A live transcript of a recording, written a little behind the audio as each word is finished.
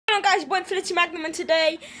guys, it's Infinity Magnum, and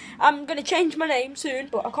today I'm going to change my name soon,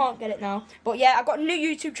 but I can't get it now. But yeah, I've got a new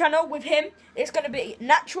YouTube channel with him. It's going to be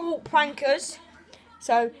Natural Prankers.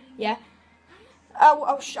 So yeah, I'll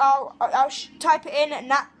type it in,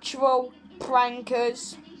 Natural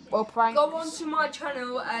Prankers, or pranks. Go on to my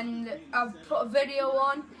channel and I've put a video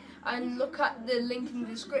on, and look at the link in the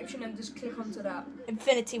description and just click onto that.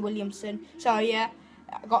 Infinity Williamson. So yeah,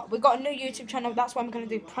 we got a new YouTube channel. That's why I'm gonna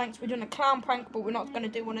do pranks. We're doing a clown prank, but we're not gonna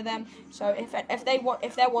do one of them. So if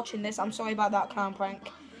they're watching this, I'm sorry about that clown prank.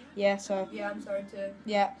 Yeah. So yeah, I'm sorry too.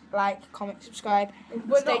 Yeah, like, comment, subscribe.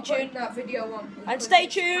 We're stay not tuned. That video on. And stay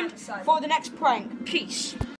tuned for the next prank. Peace.